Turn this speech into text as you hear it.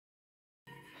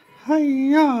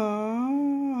Hiya,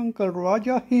 Uncle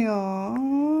Roger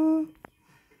here.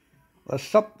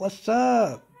 What's up? What's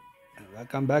up?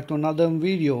 Welcome back to another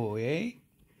video, eh?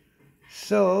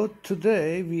 So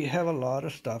today we have a lot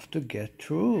of stuff to get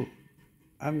through.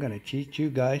 I'm gonna teach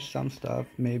you guys some stuff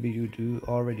maybe you do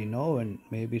already know and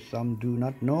maybe some do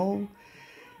not know.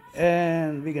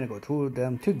 And we're gonna go through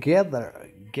them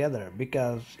together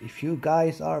because if you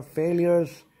guys are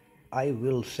failures, I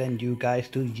will send you guys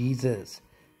to Jesus.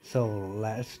 So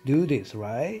let's do this,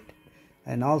 right?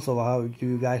 And also, how do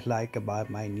you guys like about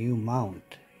my new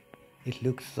mount? It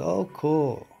looks so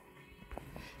cool.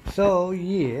 So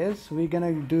yes, we're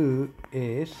gonna go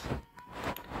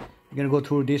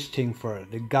through this thing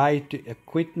first, the guide to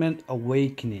equipment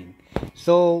awakening.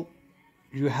 So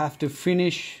you have to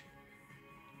finish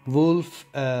Wolf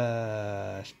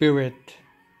Spirit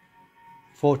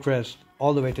Fortress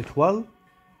all the way to 12,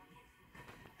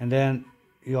 and then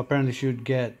you apparently should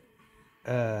get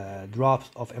drops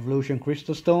of evolution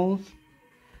crystal stones,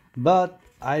 but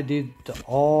I did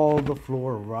all the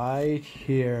floor right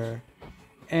here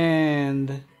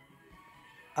and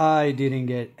I didn't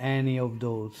get any of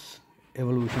those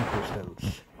evolution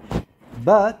crystals.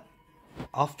 But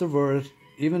afterwards,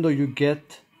 even though you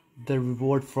get the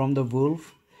reward from the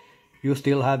wolf, you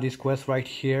still have this quest right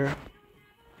here,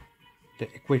 the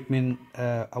equipment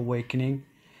awakening.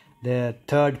 The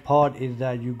third part is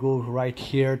that you go right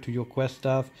here to your quest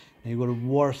stuff, and you go to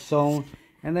war zone,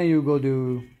 and then you go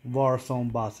to war zone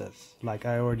bosses. Like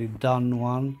I already done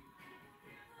one,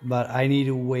 but I need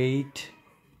to wait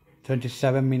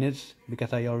 27 minutes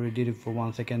because I already did it for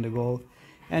 1 second ago.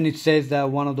 And it says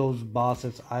that one of those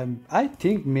bosses, I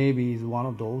think maybe is one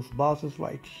of those bosses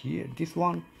right here, this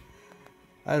one.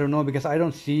 I don't know, because I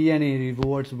don't see any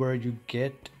rewards where you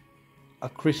get a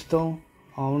crystal,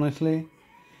 honestly.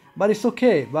 But it's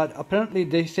okay. But apparently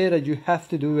they say that you have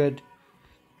to do it.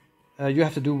 You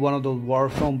have to do one of those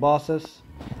Warzone bosses.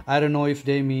 I don't know if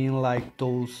they mean like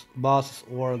those bosses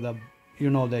or the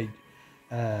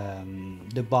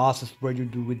bosses where you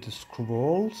do with the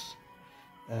scrolls.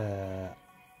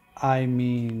 I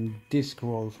mean these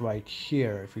scrolls right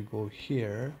here. If we go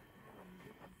here,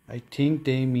 I think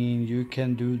they mean you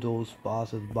can do those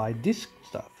bosses by this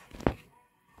stuff.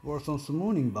 Warzone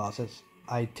summoning bosses,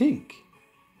 I think.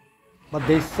 But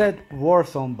they said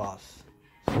Warzone boss.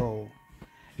 So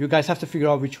you guys have to figure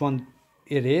out which one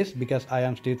it is, because I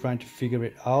am still trying to figure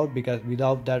it out, because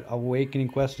without that awakening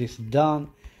quest is done,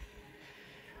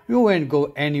 you won't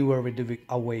go anywhere with the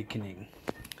awakening.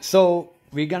 So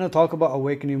we're gonna talk about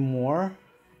awakening more,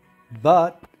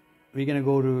 but we're gonna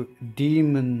go to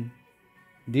Demon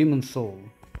Soul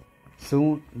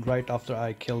soon, right after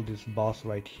I kill this boss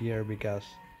right here, because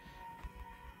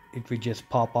it will just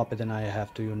pop up and then I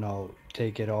have to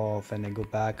take it off and then go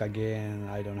back again.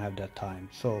 I don't have that time.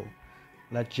 So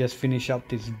let's just finish up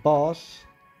this boss.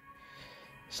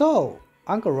 So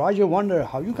Uncle Roger wonder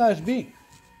how you guys been.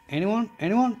 Anyone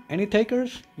any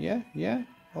takers? Yeah.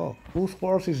 Oh, whose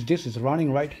horse is this is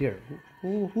running right here?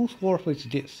 Whose horse is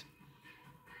this?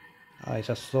 It's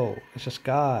a soul. It's a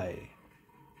sky.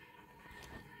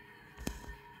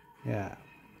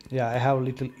 Yeah, I have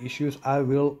little issues. I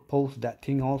will post that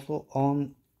thing also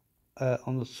on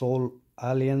the Soul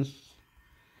Alliance,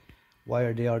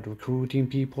 where they are recruiting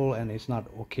people, and it's not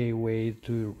okay way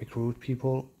to recruit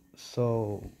people.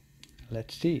 So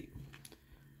let's see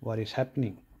what is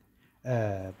happening.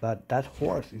 But that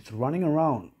horse is running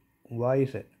around. Why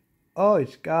is it? Oh,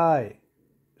 it's Sky,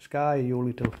 you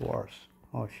little horse.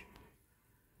 Oh,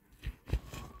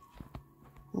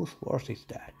 whose horse is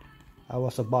that? I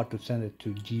was about to send it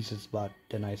to Jesus, but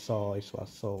then I saw it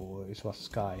was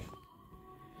Sky.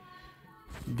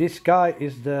 This guy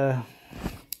is the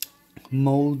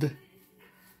mode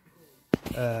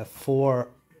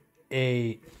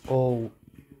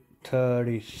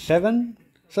 4A037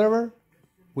 server,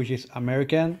 which is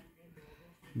American,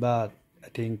 but I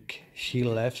think she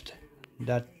left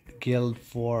that guild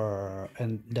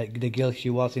the guild she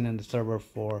was in the server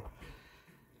for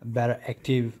a better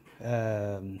active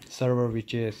server,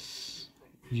 which is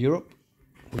Europe,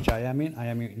 which I am in. I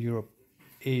am in Europe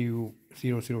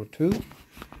AU002.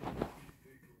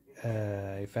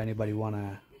 If anybody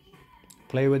wanna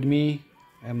play with me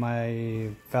and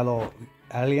my fellow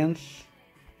aliens,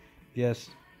 just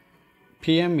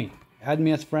PM me, add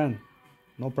me as friend,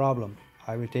 no problem.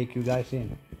 I will take you guys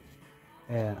in,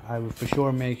 and I will for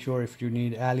sure make sure if you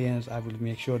need aliens, I will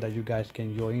make sure that you guys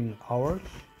can join ours.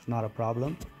 It's not a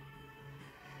problem.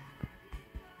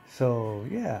 So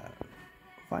yeah,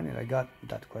 finally I got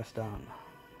that quest done.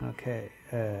 Okay,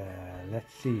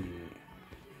 let's see.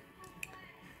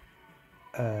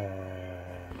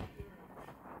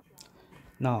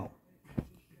 Now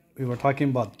we were talking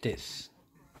about this.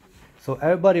 So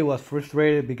everybody was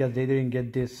frustrated because they didn't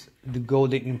get the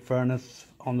golden infernus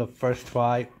on the first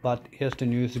try. But here's the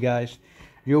news, guys.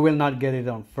 You will not get it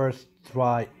on first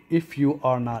try if you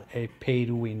are not a pay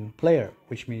to win player,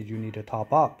 which means you need to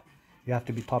top up. You have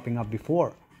to be topping up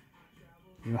before.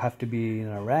 You have to be in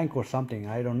a rank or something.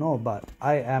 I don't know, but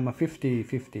I am a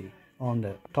 50-50 on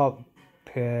the top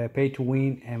pay to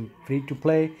win and free to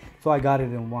play. So I got it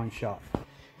in one shot.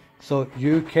 So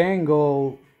you can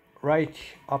go right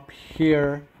up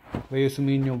here where you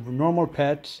submit your normal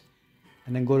pets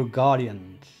and then go to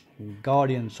guardians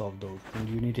of those, and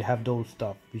you need to have those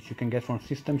stuff which you can get from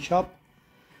system shop,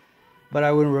 but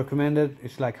I wouldn't recommend it.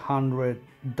 It's like 100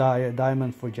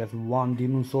 diamonds for just one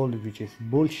demon soul, which is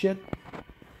bullshit.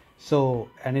 So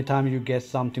anytime you get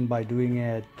something by doing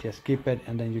it, just keep it,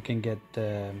 and then you can get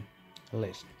the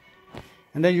list.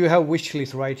 And then you have wish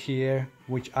list right here,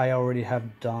 which I already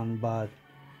have done, but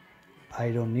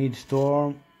I don't need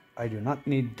storm. I do not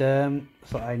need them.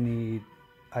 So I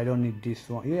don't need this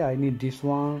one. Yeah, I need this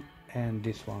one and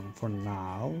this one for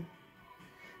now.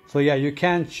 So yeah, you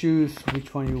can choose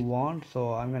which one you want.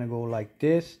 So I'm gonna go like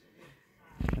this,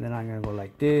 and then I'm gonna go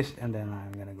like this, and then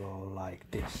I'm gonna go like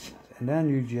this, and then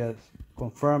you just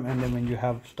confirm. And then when you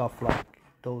have stuff like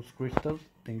those crystals,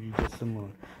 then you just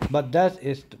summon. But that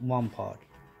is one part.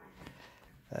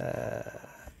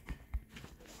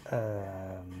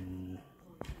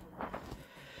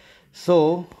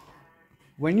 So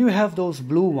when you have those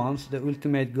blue ones, the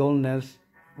ultimate goldness,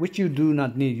 which you do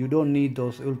not need, you don't need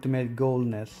those ultimate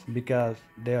goldness because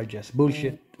they are just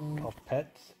bullshit of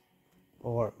pets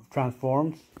or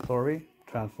transforms. So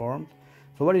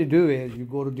what you do is you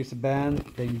go to disband,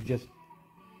 then you just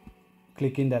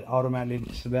click in that automatically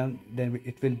disband, then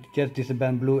it will just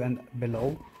disband blue and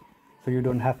below, so you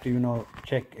don't have to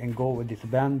check and go with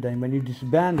disband. Then when you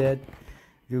disband it,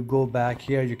 you go back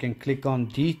here, you can click on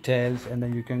details, and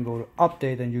then you can go to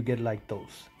update, and you get like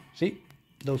those, see,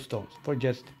 those stones for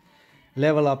just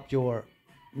level up your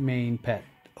main pet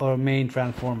or main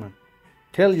transformer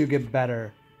till you get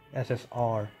better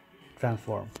SSR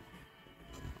transform.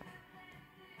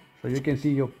 So you can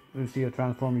see a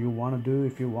transform you want to do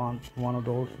if you want one of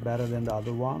those better than the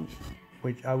other ones,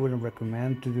 which I wouldn't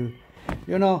recommend to do.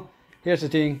 Here's the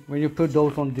thing, when you put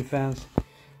those on defense,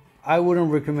 I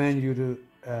wouldn't recommend you to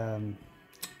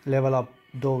level up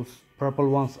those purple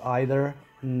ones either,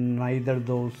 neither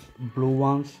those blue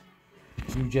ones.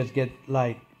 You just get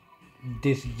like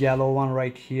this yellow one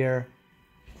right here,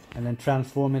 and then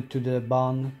transform it to the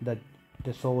bond that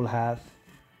the soul has,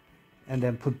 and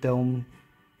then put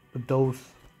those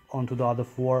onto the other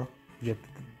four. You have to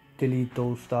delete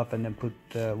those stuff and then put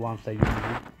the ones that you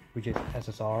need, which is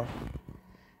SSR.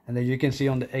 And then you can see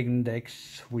on the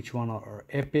index which one are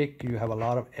epic. You have a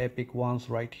lot of epic ones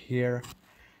right here,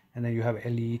 and then you have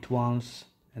elite ones,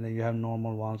 and then you have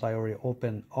normal ones. I already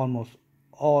opened almost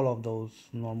all of those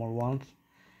normal ones.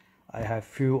 I have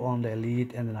few on the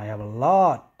elite, and then I have a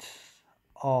lot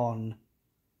on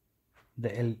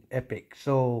the epic.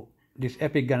 So this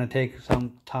epic gonna take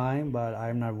some time, but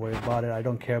I'm not worried about it. I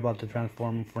don't care about the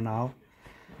transform for now.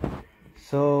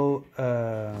 So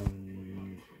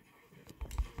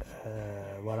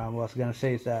what I was gonna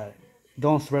say is that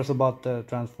don't stress about the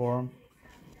transform.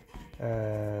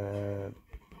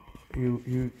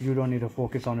 You don't need to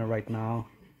focus on it right now.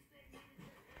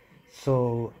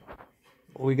 So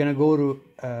we're gonna go to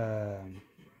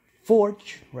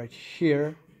Forge right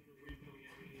here.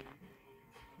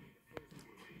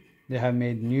 They have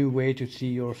made new way to see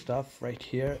your stuff right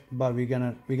here, but we're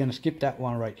gonna skip that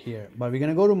one right here. But we're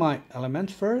gonna go to my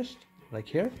elements first, like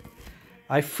here.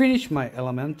 I finished my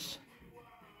elements,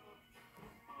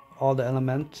 all the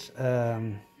elements.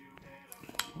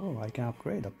 Oh, I can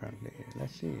upgrade apparently.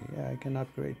 Let's see. Yeah, I can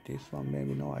upgrade this one.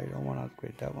 Maybe no, I don't want to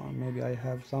upgrade that one. Maybe I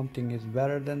have something is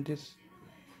better than this.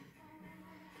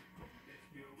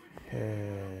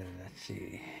 Let's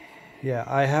see. Yeah,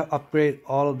 I have upgraded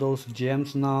all of those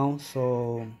gems now.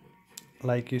 So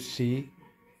like you see,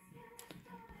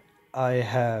 I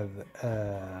have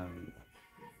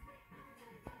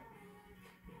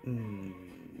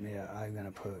yeah, I'm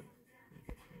gonna put,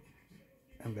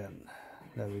 and then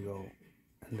there we go,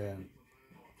 and then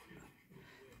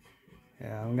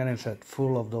yeah, I'm gonna set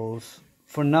full of those.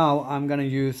 For now I'm gonna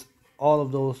use all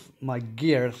of those, my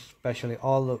gears, especially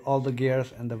all the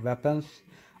gears and the weapons.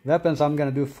 I'm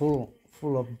gonna do full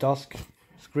of dusk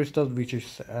crystals, which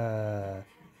is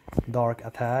dark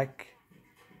attack,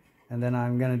 and then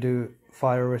I'm gonna do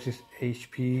fire resist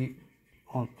HP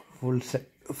on full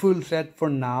set for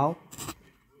now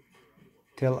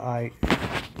till I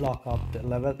lock up the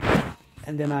level.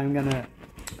 and then I'm gonna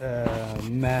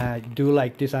do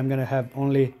like this. I'm gonna have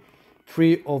only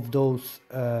 3 of those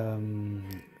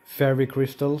fairy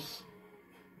crystals,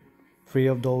 3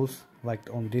 of those, like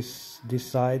on this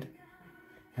side,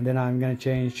 and then I'm gonna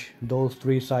change those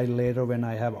 3 sides later when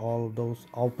I have all of those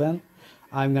open.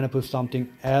 I'm gonna put something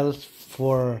else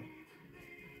for,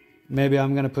 maybe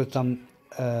I'm gonna put some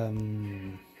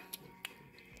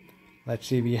let's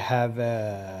see, we have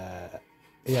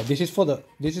yeah, this is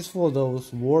for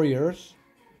those warriors,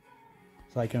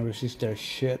 so I can resist their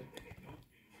shit.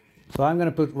 So I'm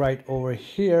gonna put right over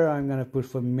here, I'm gonna put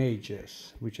for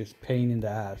mages, which is pain in the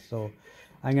ass. So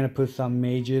I'm gonna put some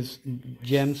mages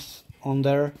gems on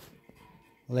there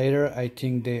later. I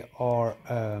think they are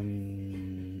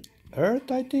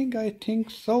earth, I think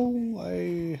so.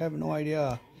 I have no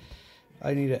idea,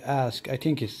 I need to ask. I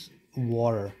think it's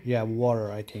water. Yeah,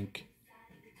 water, I think.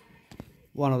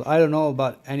 I don't know,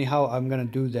 but anyhow, I'm gonna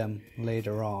do them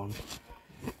later on.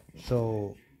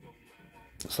 So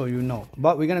you know.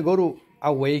 But we're gonna go to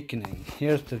awakening.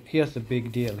 Here's the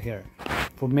big deal here.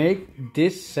 To make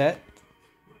this set,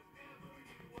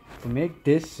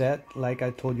 like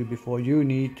I told you before, you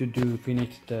need to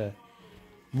finish the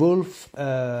wolf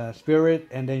spirit,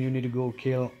 and then you need to go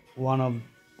kill one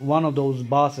of those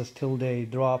bosses till they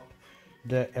drop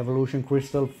the evolution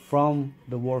crystal from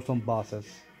the warzone bosses.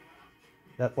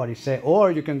 That's what he said.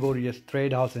 Or you can go to just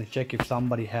trade house and check if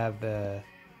somebody have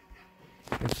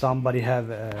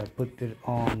put it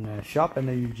on shop, and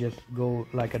then you just go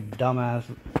like a dumbass,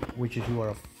 which is you are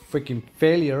a freaking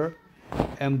failure,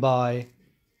 and buy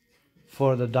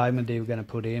for the diamond they're gonna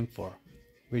put in for,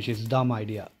 which is dumb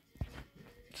idea.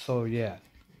 So yeah,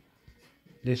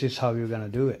 this is how you're gonna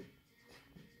do it.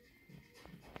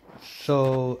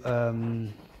 So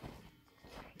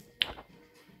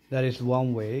that is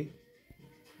one way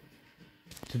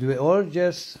to do it. Or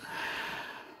just,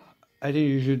 I think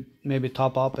you should maybe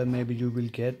top up, and maybe you will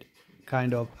get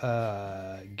kind of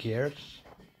gears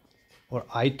or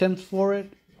items for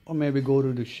it, or maybe go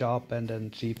to the shop and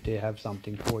then see if they have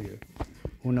something for you.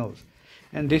 Who knows?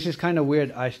 And this is kind of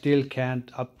weird, I still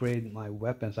can't upgrade my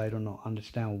weapons. I don't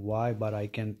understand why, but I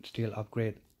can still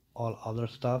upgrade all other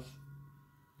stuff.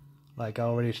 Like I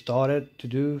already started to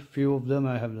do a few of them.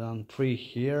 I have done 3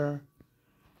 here,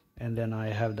 and then I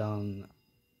have done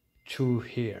 2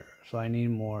 here. So I need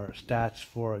more stats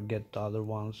for get the other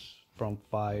ones from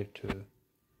 5 to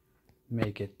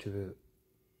make it to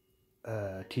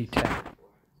T10.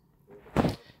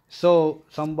 So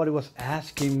somebody was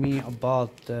asking me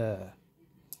about the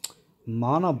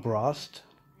mana burst.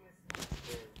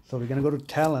 So we're gonna go to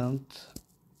talent,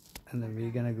 and then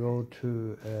we're gonna go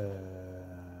to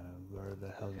where the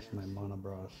hell is my mana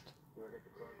burst?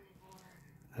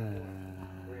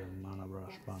 Mana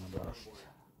burst.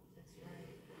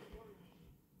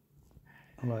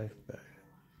 Life back.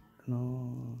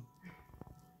 No,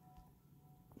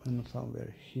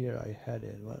 somewhere here I had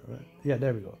it. Right? Yeah,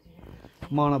 there we go.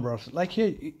 Mana burst. Like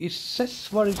here, it says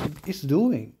what it's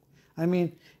doing. I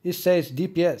mean, it says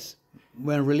DPS.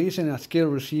 When releasing a skill,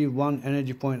 receive 1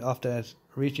 energy point after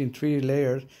reaching 3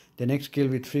 layers. The next skill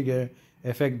will trigger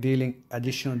effect dealing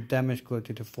additional damage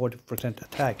quality to 40%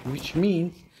 attack. Which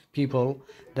means, people,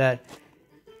 that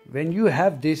when you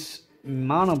have this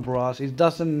mana burst, it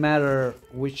doesn't matter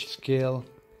which skill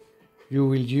you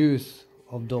will use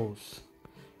of those.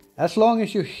 As long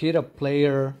as you hit a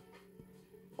player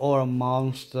or a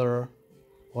monster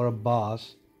or a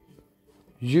boss,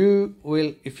 you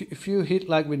will, if you hit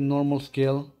like with normal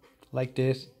skill like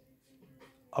this,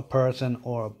 a person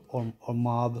or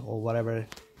mob or whatever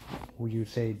you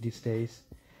say these days,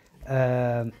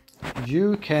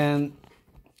 you can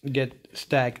get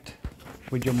stacked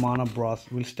with your mana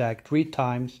burst. Will stack 3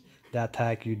 times the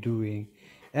attack you're doing,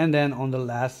 and then on the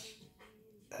last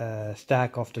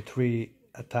stack of the 3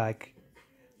 attack,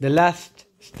 the last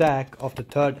stack of the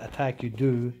 3rd attack you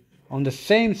do on the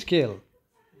same skill,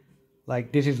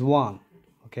 like this is 1,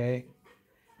 okay,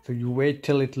 so you wait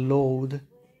till it load,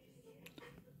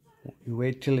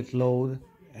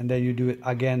 and then you do it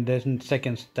again. There's a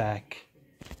second stack.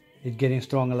 It's getting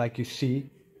stronger, like you see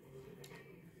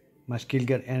my skill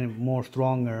get any more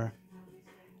stronger,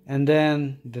 and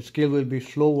then the skill will be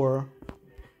slower,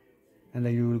 and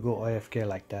then you will go AFK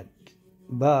like that.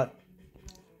 But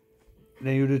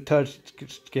then you do 3rd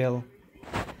skill,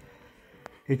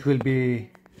 it will be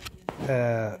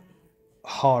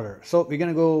harder. So we're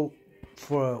gonna go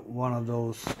for one of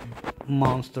those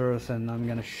monsters, and I'm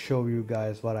gonna show you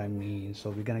guys what I mean. So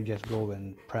we're gonna just go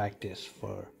and practice.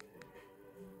 For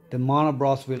the mana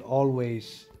burst will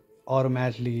always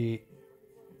automatically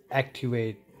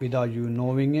activate without you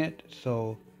knowing it.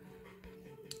 So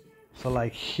So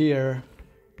like here,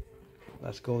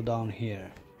 let's go down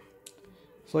here.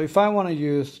 So if I want to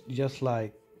use just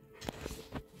like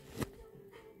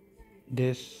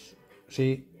this,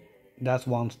 see, that's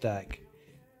one stack.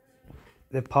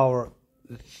 The power,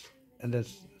 and then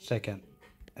second,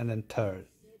 and then third.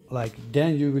 Like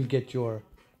then you will get your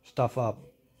stuff up.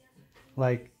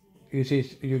 Like you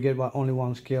see, you get only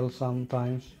one skill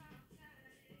sometimes.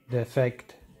 The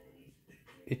effect,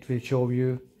 it will show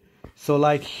you. So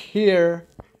like here,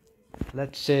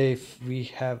 let's say if we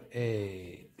have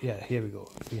a, yeah, here we go.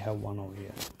 We have one over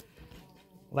here.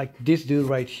 Like this dude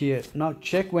right here. Now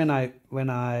check when I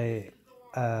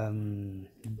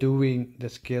doing the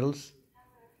skills.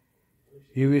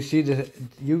 You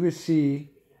will see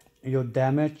your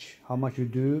damage, how much you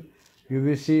do. You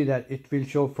will see that it will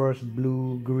show first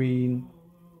blue, green,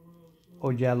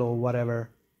 or yellow, whatever.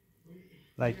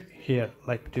 Like here,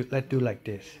 let's do like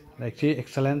this. Like see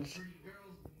excellence,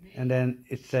 and then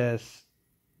it says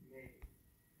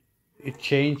it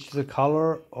changed the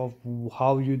color of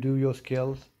how you do your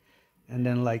skills, and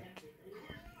then like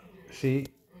see.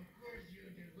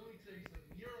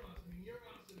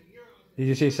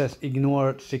 You see it says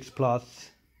ignore 6+,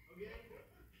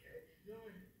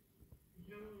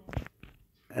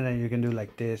 and then you can do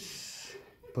like this,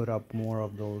 put up more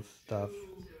of those stuff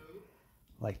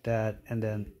like that, and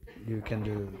then you can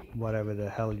do whatever the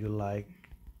hell you like.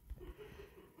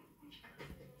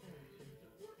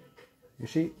 You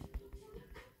see,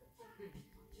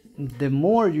 the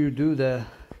more you do the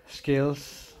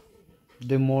skills,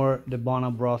 the more the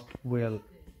Bonabrost will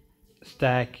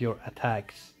stack your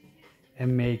attacks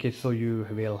and make it so you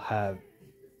will have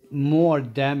more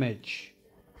damage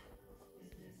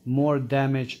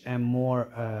and more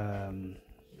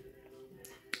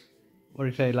what do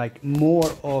you say, like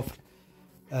more of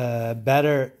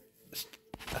better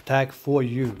attack for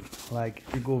you. Like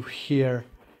you go here,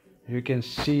 you can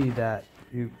see that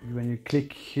when you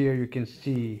click here, you can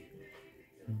see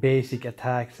basic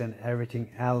attacks, and everything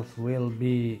else will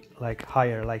be like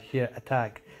higher. Like here,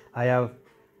 attack, I have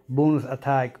bonus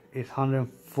attack is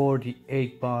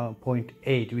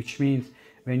 148.8, which means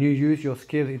when you use your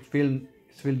skill, it will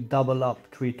double up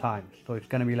 3 times. So it's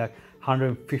gonna be like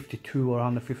 152 or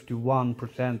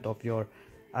 151% of your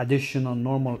additional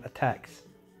normal attacks.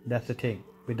 That's the thing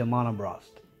with the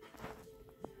Bonabrost.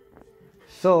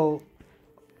 So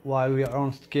while we are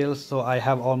on skills, so I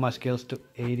have all my skills to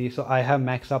 80, so I have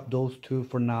maxed up those 2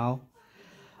 for now.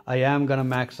 I am gonna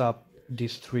max up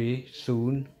these 3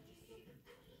 soon.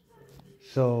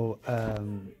 So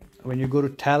when you go to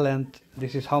talent,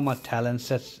 this is how my talent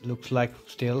sets looks like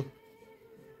still.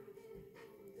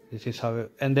 This is how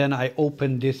and then I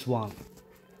open this one,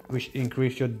 which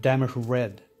increase your damage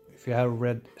red. If you have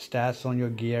red stats on your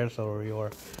gears, or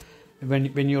your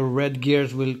when your red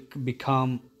gears will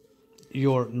become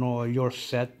your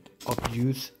set of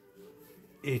use,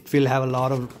 it will have a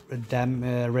lot of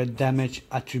red damage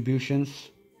attributions.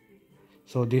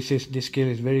 So this skill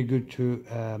is very good to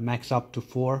max up to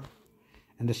 4,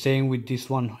 and the same with this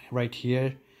one right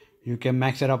here. You can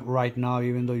max it up right now,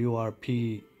 even though you are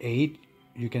P8.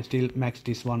 You can still max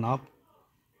this one up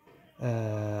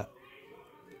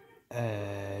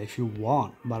if you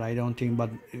want, but I don't think.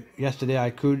 But yesterday I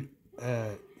could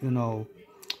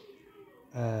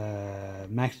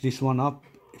max this one up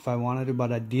if I wanted to,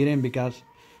 but I didn't, because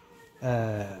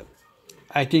I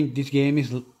think this game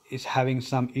is having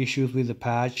some issues with the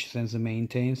patch since the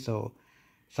maintain. So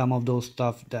some of those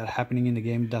stuff that are happening in the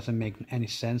game doesn't make any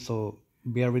sense, so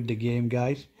bear with the game,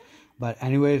 guys. But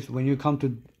anyways, when you come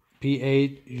to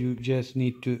P8, you just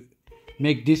need to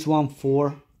make this one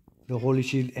 4, the Holy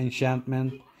Shield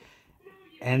enchantment,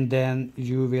 and then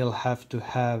you will have to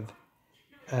have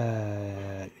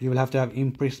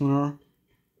Imprisoner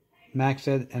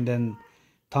maxed, and then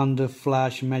Thunder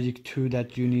Flash Magic 2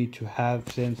 that you need to have,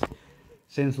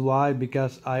 since why?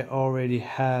 Because I already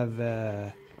have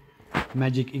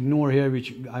Magic Ignore here,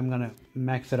 which I'm gonna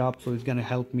max it up, so it's gonna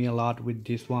help me a lot with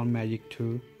this one, Magic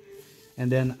 2. And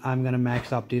then I'm gonna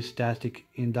max up this Static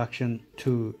Induction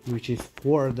 2, which is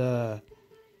for the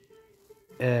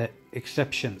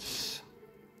exceptions,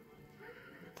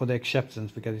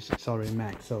 because it's already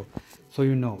maxed, so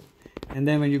you know. And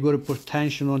then when you go to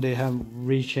potential, they have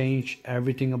rechanged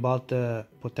everything about the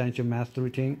potential mastery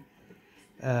thing,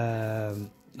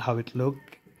 how it look.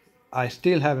 I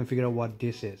still haven't figured out what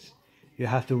this is. You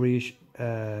have to reach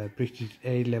Prestige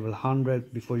 8 level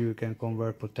 100 before you can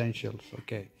convert potentials.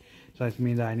 Okay, so it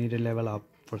means that I need to level up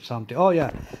for something. Oh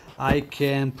yeah, I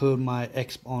can put my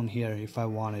exp on here if I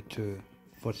wanted to,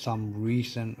 for some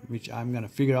reason, which I'm gonna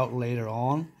figure out later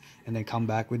on, and then come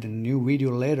back with a new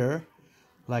video later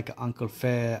like Uncle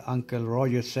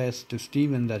Roger says to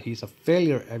Stephen that he's a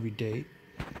failure every day.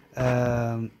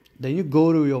 Then you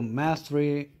go to your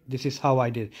mastery. This is how I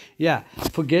did. Yeah,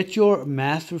 forget your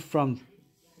mastery from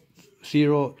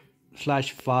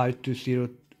 0/5 to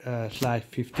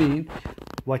 0/15.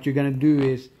 What you're gonna do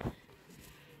is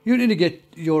you need to get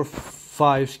your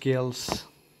 5 skills,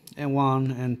 and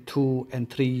 1 and 2 and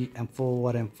 3 and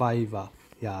 4 and 5.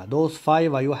 Yeah, those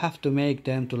 5 you have to make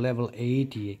them to level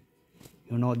 80.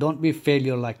 You know, don't be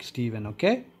failure like Stephen,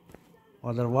 okay?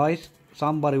 Otherwise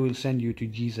somebody will send you to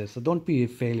Jesus. So don't be a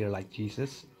failure like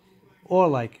Jesus or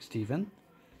like Stephen.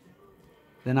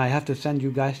 Then I have to send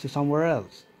you guys to somewhere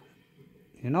else,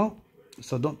 you know.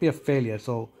 So don't be a failure.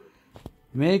 So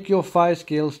make your 5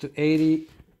 skills to 80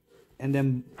 and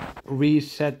then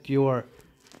reset your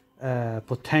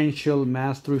potential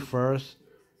mastery first.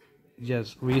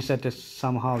 Just reset it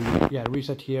somehow. Yeah,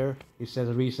 reset here. It says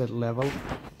reset level,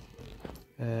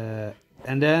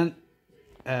 and then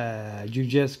you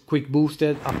just quick boost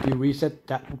it after you reset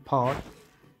that part.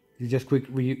 You just quick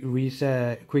boost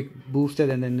it,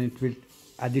 and then it will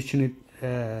additionally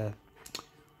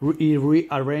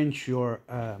rearrange your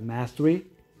mastery,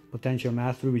 potential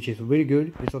mastery, which is very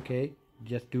good. It's okay,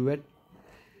 just do it.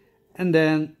 And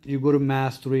then you go to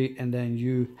mastery, and then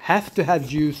you have to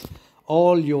have used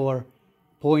all your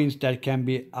points that can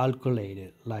be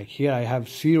calculated. Like here I have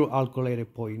 0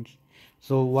 calculated points.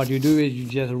 So what you do is you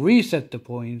just reset the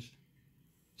points,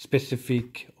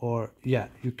 specific, or yeah,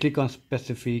 you click on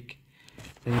specific.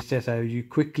 Then it says you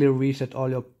quickly reset all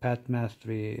your path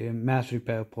mastery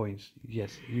pair points.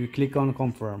 Yes, you click on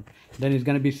confirm. Then it's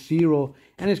gonna be 0,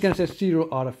 and it's gonna say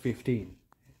 0/15.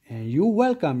 And you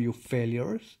welcome, you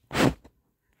failures.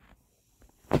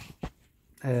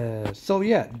 So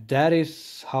yeah, that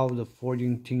is how the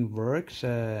forging thing works.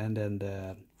 And then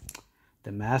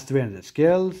the mastery and the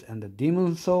skills and the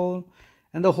demon soul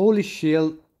and the holy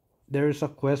shield. There is a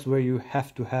quest where you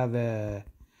have to have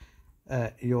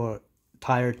your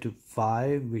tire to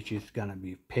 5, which is gonna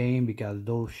be pain because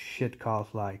those shit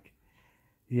cost like,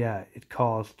 yeah, it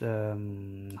cost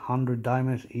 100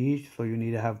 diamonds each. So you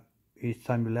need to have each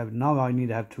time you level. Now I need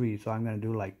to have 3, so I'm gonna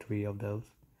do like 3 of those,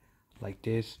 like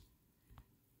this.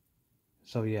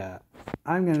 So yeah,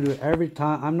 I'm gonna do it every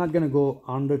time. I'm not gonna go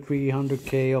under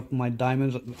 300k of my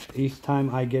diamonds each time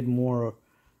I get more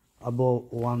above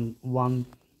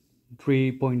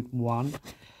 3.1.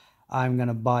 I'm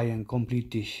gonna buy and complete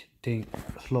this thing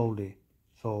slowly.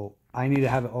 So I need to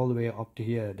have it all the way up to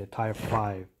here, the tire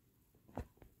 5.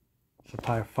 So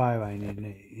tire 5 I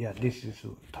need, yeah, this is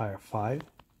tire 5.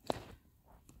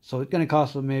 So it's gonna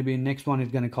cost, maybe next one is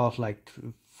gonna cost like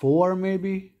 4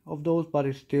 maybe of those, but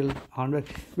it's still 100,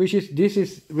 which is, this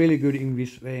is really good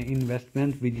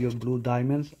investment with your blue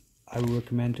diamonds. I would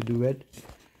recommend to do it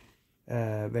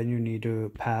when you need to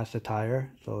pass the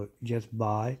tire. So just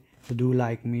buy. So do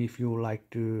like me if you like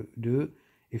to do.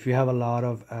 If you have a lot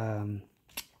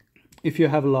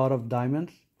of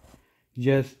diamonds,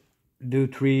 just do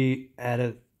 3 at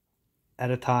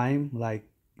a time. Like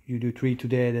you do 3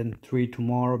 today, then 3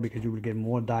 tomorrow, because you will get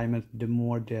more diamonds the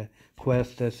more the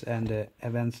quests and the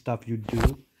event stuff you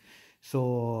do.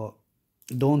 So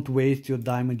don't waste your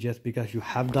diamond just because you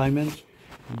have diamonds.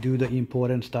 Do the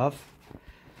important stuff.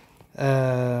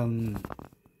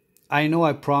 I know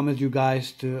I promised you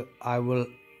guys I will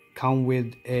come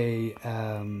with a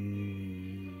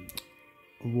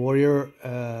warrior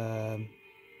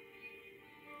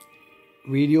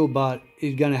video, but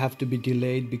it's gonna have to be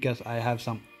delayed because I have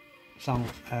some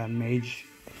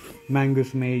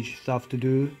Magus mage stuff to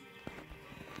do,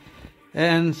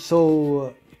 and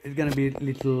so it's gonna be a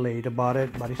little late about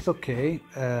it, but it's okay.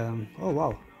 Oh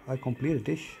wow, I completed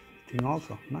this thing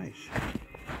also. Nice.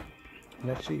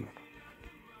 Let's see.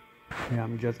 Yeah,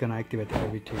 I'm just gonna activate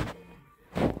everything.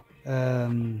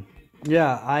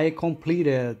 Yeah, I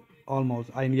completed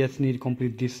almost. I just need to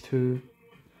complete this too,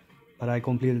 but I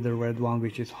completed the red one,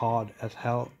 which is hard as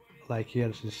hell. Like here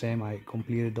it's the same. I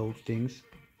completed those things,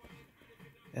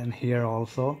 and here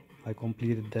also I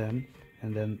completed them,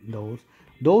 and then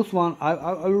those one I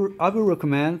will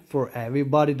recommend for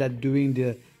everybody that doing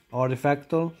the artifact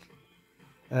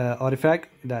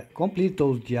that complete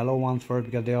those yellow ones first,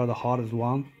 because they are the hardest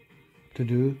one to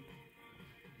do.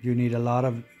 You need a lot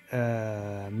of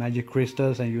magic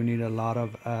crystals, and you need a lot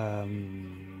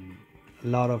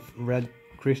of red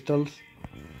crystals.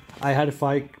 I had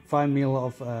 5 mil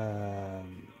of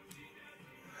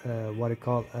what it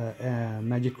called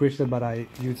magic crystal, but I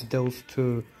used those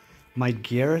to my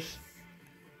gears.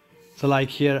 So like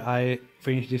here I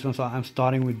finished this one, so I'm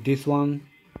starting with this one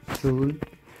soon,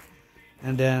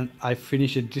 and then I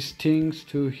finished these things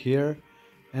too here.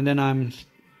 And then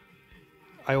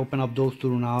I open up those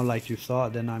two now like you saw.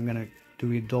 Then I'm gonna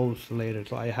do those later.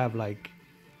 So I have like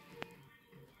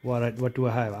what do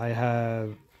I have? I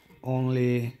have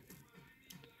only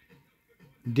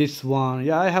this one.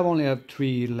 Yeah, I have only have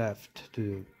 3 left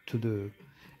to do.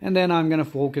 And then I'm gonna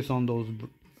focus on those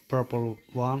purple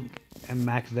one and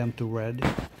max them to red.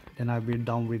 Then I'll be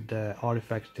done with the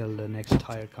artifacts till the next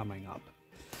tire coming up.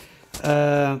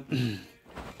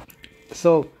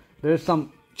 So there's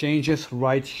some changes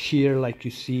right here, like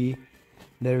you see.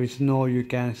 There is no, you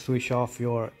can switch off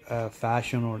your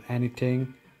fashion or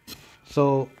anything.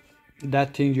 So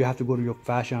that thing you have to go to your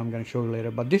fashion. I'm going to show you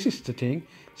later, but this is the thing,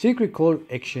 secret code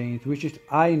exchange, which is,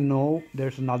 I know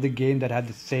there's another game that had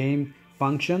the same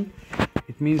function.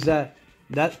 It means that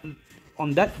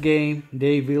on that game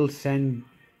they will send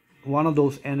one of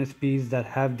those NSPs that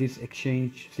have this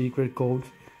exchange secret codes,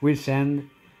 will send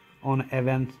on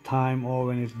event time or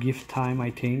when it's gift time,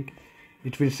 I think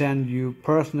it will send you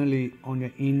personally on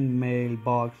your email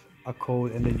box a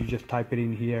code, and then you just type it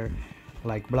in here,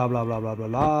 like blah blah blah blah blah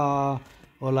blah,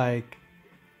 or like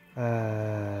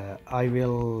I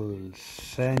will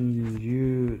send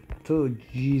you to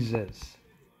Jesus.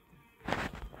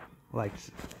 Like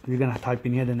you're gonna type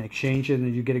in here, then exchange it, and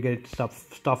then you get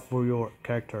stuff for your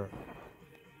character.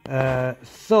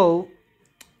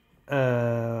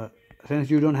 Since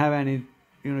you don't have any,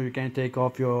 you can take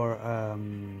off your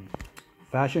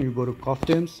fashion, you go to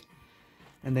costumes,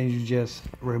 and then you just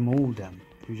remove them.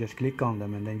 You just click on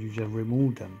them and then you just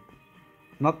remove them,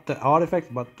 not the artifacts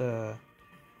but the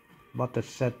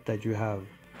set that you have.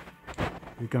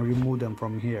 You can remove them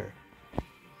from here.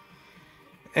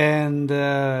 And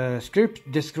script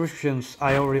descriptions,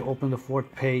 I already opened the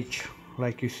 4th page,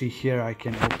 like you see here. I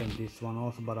can open this one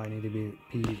also, but I need to be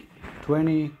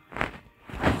P20.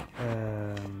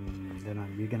 Then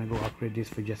we're gonna go upgrade this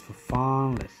just for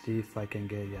fun. Let's see if I can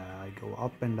get, I go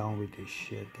up and down with this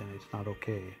shit and it's not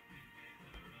okay.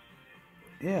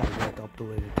 Yeah, I got up to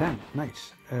level 10.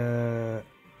 Nice. So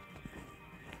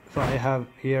I have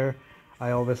here,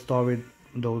 I always start with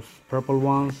those purple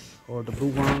ones or the blue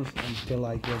ones until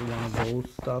I get one of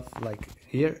those stuff like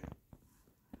here.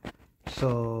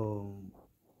 So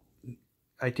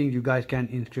I think you guys can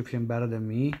inscription better than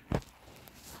me,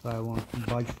 so I won't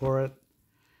budge for it.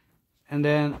 And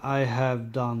then I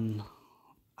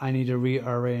need to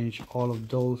rearrange all of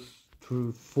those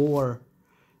through 4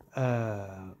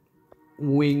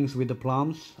 wings with the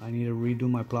plums. I need to redo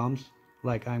my plums.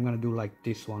 Like I'm gonna do like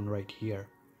this one right here.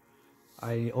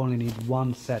 I only need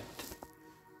 1 set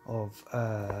of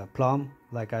plum.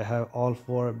 Like I have all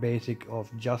 4 basic of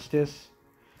justice.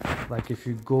 Like if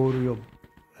you go to your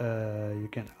you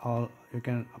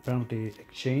can apparently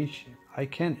exchange. I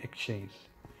can exchange.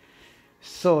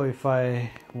 So if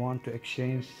I want to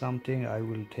exchange something, I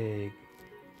will take,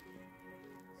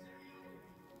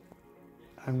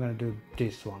 I'm gonna do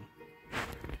this one.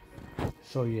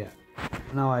 So yeah,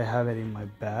 now I have it in my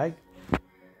bag.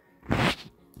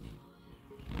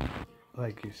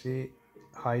 Like you see,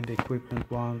 hide the equipment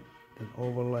one, then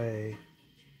overlay.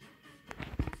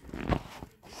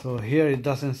 So here it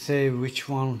doesn't say which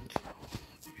one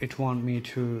it want me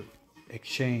to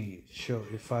exchange. So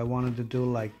if I wanted to do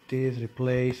like this,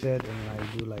 replace it, and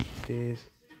I do like this,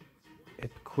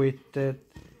 it quit it,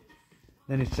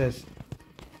 then it says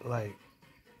like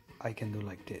I can do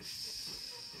like this.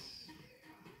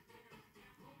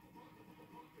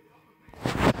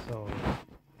 So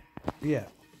yeah,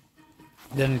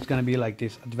 then it's gonna be like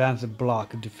this, advanced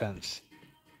block defense,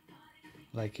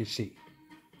 like you see.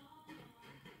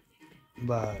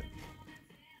 But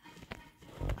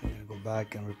I'm gonna go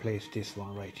back and replace this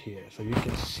one right here, so you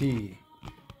can see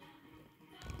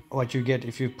what you get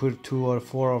if you put 2 or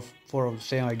 4 of the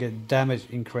same. I get damage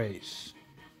increase,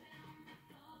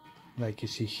 like you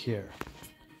see here.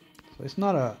 So it's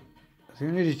not a, so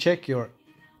you need to check your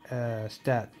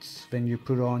stats when you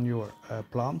put on your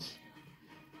plums.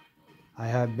 I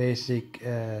have basic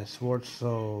sword,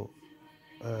 so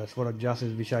sword of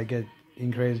justice, which I get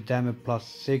increased damage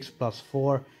 +6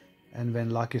 +4, and when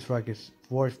lucky strike is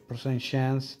 4%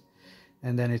 chance,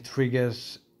 and then it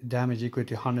triggers damage equal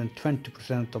to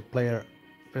 120% of player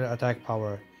attack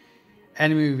power.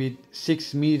 Enemy with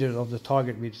 6 meters of the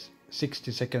target with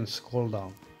 60 seconds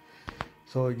cooldown.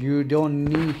 So you don't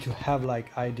need to have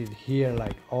like I did here,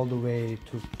 like all the way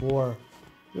to 4.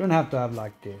 You don't have to have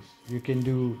like this. You can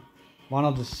do one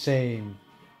of the same,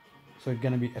 so it's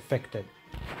gonna be affected.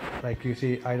 Like you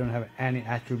see, I don't have any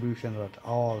attribution at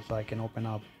all, so I can open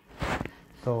up.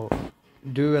 So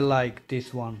do it like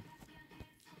this one,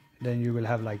 then you will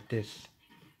have like this.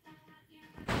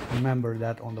 Remember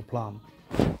that on the plum.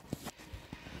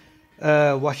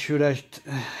 What should I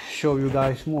show you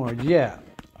guys more? Yeah,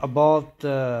 about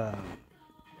oh,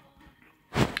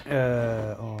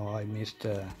 I missed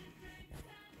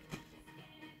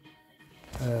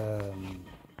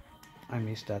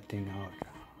that thing out.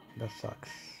 That sucks.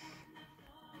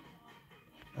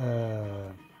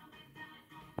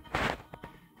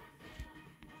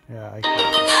 Yeah, I can.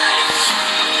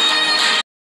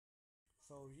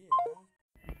 So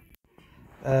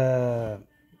yeah,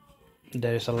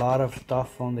 there's a lot of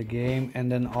stuff on the game, and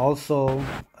then also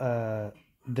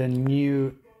the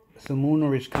new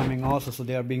summoner is coming also, so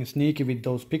they are being sneaky with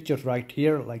those pictures right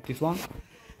here, like this one.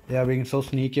 They are being so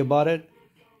sneaky about it.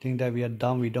 Think that we are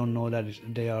dumb, we don't know that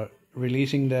they are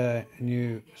releasing the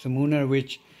new summoner,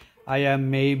 which I am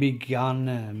maybe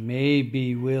gonna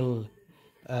maybe will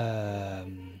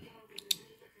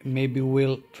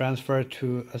transfer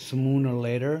to a summoner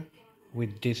later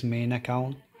with this main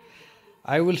account.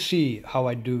 I will see how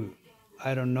I do.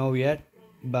 I don't know yet,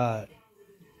 but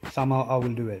somehow I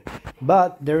will do it.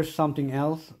 But there's something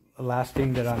else, last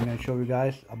thing that I'm going to show you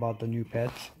guys about the new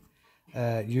pets.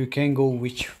 You can go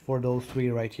wish for those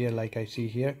 3 right here, like I see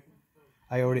here.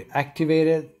 I already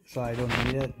activated, so I don't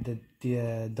need it.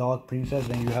 The dog princess,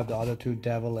 then you have the other 2,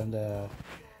 devil and the,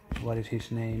 what is his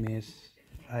name is.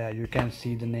 You can't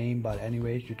see the name, but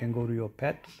anyways, you can go to your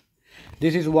pets.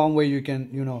 This is one way you can,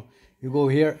 you go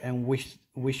here and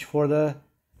wish for the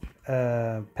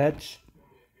pets,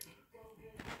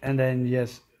 and then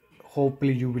yes,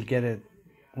 hopefully you will get it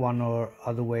one or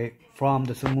other way from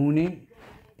the summoning.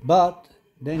 But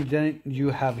then you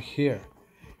have here,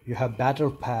 you have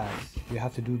battle pass. You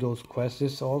have to do those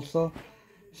quests also.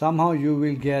 Somehow you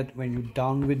will get, when you're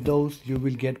done with those, you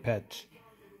will get pets.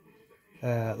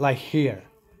 Like here,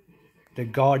 the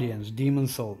guardians, demon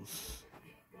souls,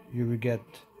 you will get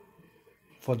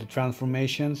for the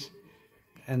transformations,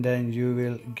 and then you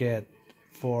will get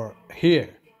for here.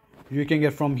 You can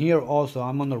get from here also.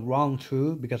 I'm on the round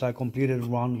 2 because I completed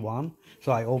round 1,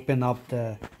 so I open up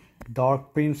the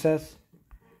dark princess.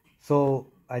 So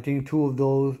I think 2 of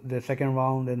those, the second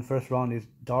round and first round is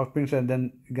dark princess, and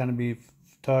then gonna be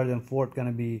third and fourth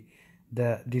gonna be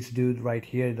this dude right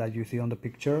here that you see on the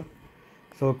picture.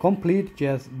 So complete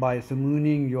just by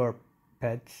summoning your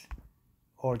pets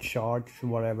or shards,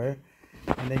 whatever,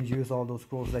 and then use all those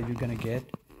scrolls that you're gonna get.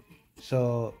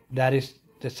 So that is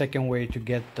the second way to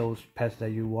get those pets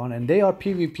that you want, and they are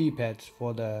PvP pets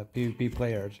for the PvP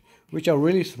players, which are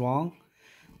really strong.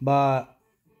 But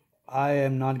I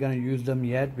am not gonna use them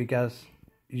yet because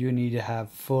you need to have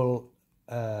full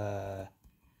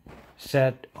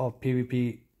set of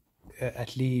PvP,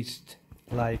 at least,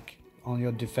 like on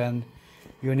your defense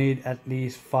you need at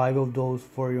least 5 of those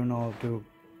for to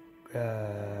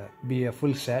be a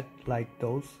full set, like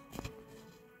those,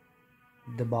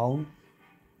 the bound.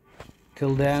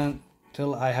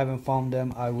 Till I haven't found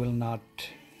them, I will not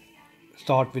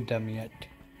start with them yet.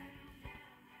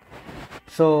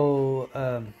 So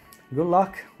good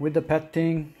luck with the pet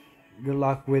thing, good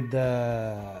luck with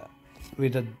the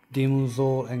demon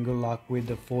soul, and good luck with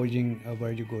the forging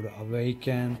where you go to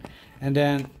awaken. And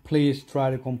then please try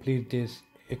to complete this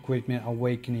equipment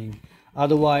awakening,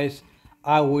 otherwise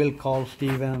I will call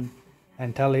Steven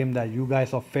and tell him that you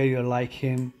guys are failure like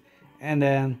him, and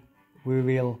then we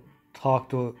will talk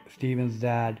to Steven's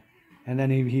dad, and then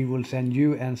he will send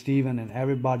you and Steven and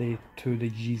everybody to the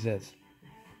Jeasus.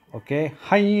 Okay,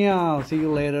 hiya, see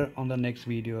you later on the next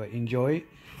video. Enjoy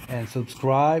and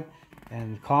subscribe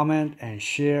and comment and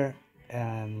share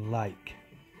and like.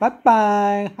 Bye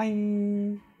bye.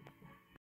 Hi.